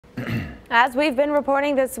As we've been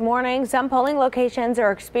reporting this morning, some polling locations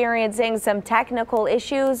are experiencing some technical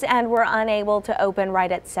issues and were unable to open right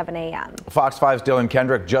at 7 a.m. Fox 5's Dylan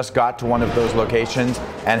Kendrick just got to one of those locations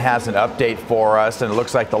and has an update for us, and it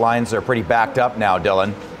looks like the lines are pretty backed up now,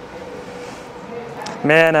 Dylan.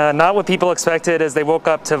 Man, not what people expected as they woke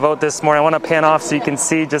up to vote this morning. I want to pan off so you can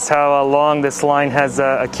see just how long this line has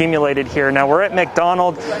accumulated here. Now, we're at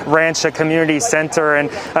McDonald Ranch, a community center, and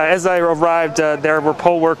as I arrived, there were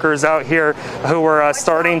poll workers out here who were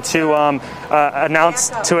starting to announce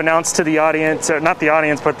to the audience, not the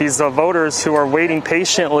audience, but these voters who are waiting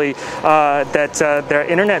patiently that their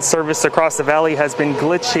internet service across the valley has been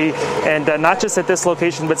glitchy, and not just at this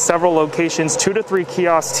location, but several locations. 2 to 3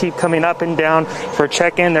 kiosks keep coming up and down for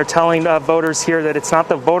check-in. They're telling voters here that it's not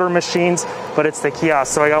the voter machines, but it's the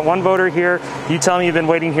kiosks. So I got one voter here. You tell me you've been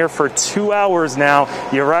waiting here for 2 hours now.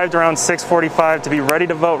 You arrived around 6:45 to be ready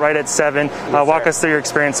to vote right at 7. Walk us through your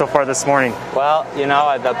experience so far this morning. Well, you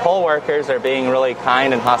know, the poll workers are being really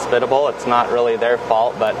kind and hospitable. It's not really their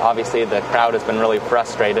fault, but obviously the crowd has been really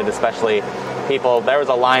frustrated, especially people. There was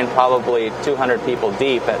a line probably 200 people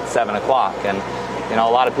deep at 7 o'clock, and you know, a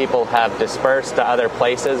lot of people have dispersed to other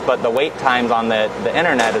places, but the wait times on the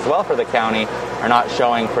internet as well for the county are not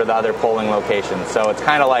showing for the other polling locations. So it's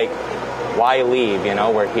kind of like, why leave? You know,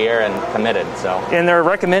 we're here and committed. So. And they're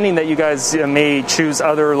recommending that you guys may choose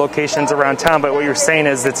other locations around town, but what you're saying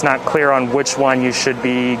is it's not clear on which one you should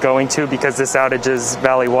be going to because this outage is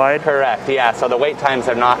valley-wide? Correct, yeah. So the wait times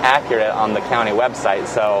are not accurate on the county website.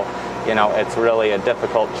 So, you know, it's really a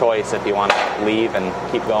difficult choice if you want to leave and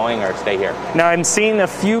keep going or stay here. Now, I'm seeing a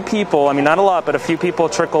few people, I mean, not a lot, but a few people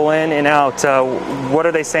trickle in and out. What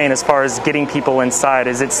are they saying as far as getting people inside?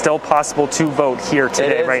 Is it still possible to vote here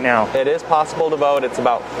today, right now? It is possible to vote. It's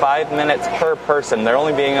about 5 minutes per person. They're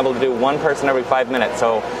only being able to do one person every 5 minutes.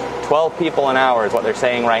 So 12 people an hour is what they're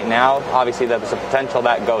saying right now. Obviously, there's a potential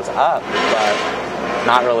that goes up, but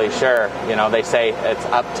not really sure. You know, they say it's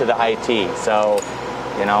up to the IT. So,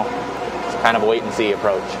 you know, kind of a wait-and-see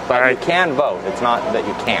approach. But you can vote. It's not that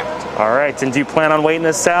you can't. All right. And do you plan on waiting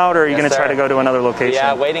this out, or are you going to try to go to another location?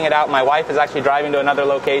 Yeah, waiting it out. My wife is actually driving to another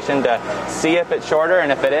location to see if it's shorter,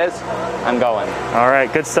 and if it is, I'm going. All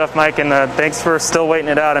right. Good stuff, Mike, and thanks for still waiting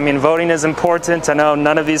it out. I mean, voting is important. I know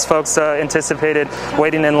none of these folks anticipated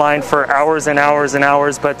waiting in line for hours and hours and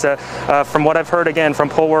hours, but from what I've heard, again, from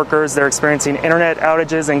poll workers, they're experiencing internet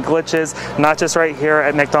outages and glitches, not just right here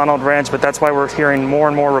at McDonald Ranch, but that's why we're hearing more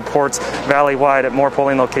and more reports valley-wide at more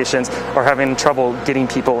polling locations are having trouble getting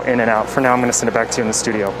people in and out. For now, I'm going to send it back to you in the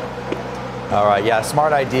studio. All right, yeah,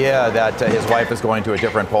 smart idea that his wife is going to a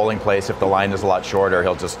different polling place. If the line is a lot shorter,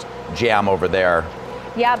 he'll just jam over there.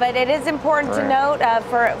 Yeah, but it is important to note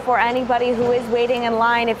for anybody who is waiting in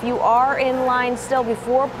line, if you are in line still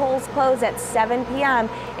before polls close at 7 p.m.,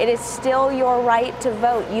 it is still your right to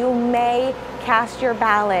vote. You may cast your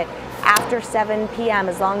ballot after 7 p.m.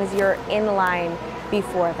 as long as you're in line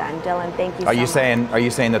before then. Dylan, thank you so much. Are you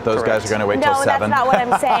saying that those guys are going to wait till 7? No, that's not what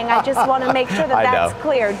I'm saying. I just want to make sure that that's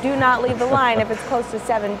clear. Do not leave the line if it's close to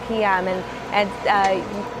 7 p.m. and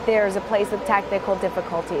there's a place with technical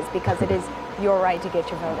difficulties, because it is your right to get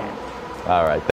your vote in. All right.